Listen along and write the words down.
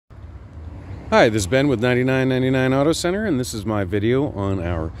Hi, this is Ben with 9999 Auto Center, and this is my video on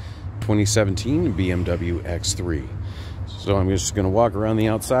our 2017 BMW X3. So I'm just going to walk around the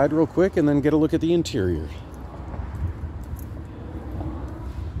outside real quick and then get a look at the interior.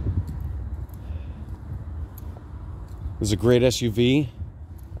 This is a great SUV.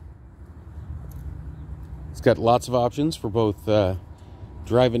 It's got lots of options for both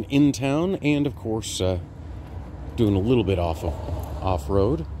driving in town and, of course, doing a little bit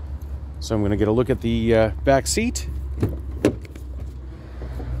off-road. So I'm going to get a look at the back seat.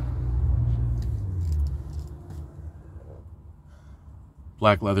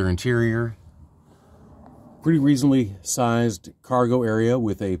 Black leather interior. Pretty reasonably sized cargo area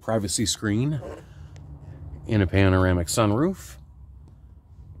with a privacy screen and a panoramic sunroof.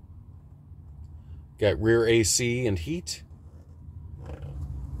 Got rear AC and heat.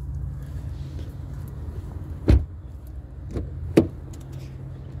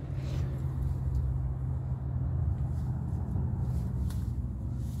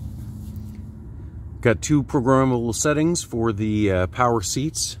 Got two programmable settings for the power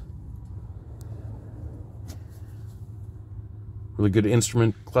seats. Really good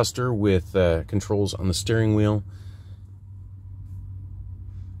instrument cluster with controls on the steering wheel,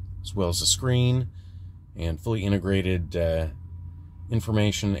 as well as a screen and fully integrated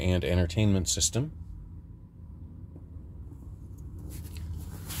information and entertainment system.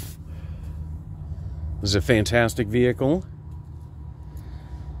 This is a fantastic vehicle.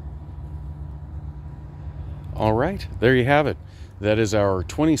 All right, there you have it. That is our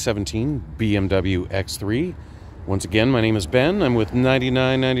 2017 BMW X3. Once again, my name is Ben. I'm with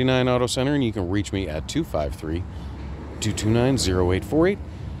 9999 Auto Center, and you can reach me at 253-229-0848.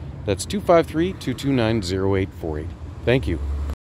 That's 253-229-0848. Thank you.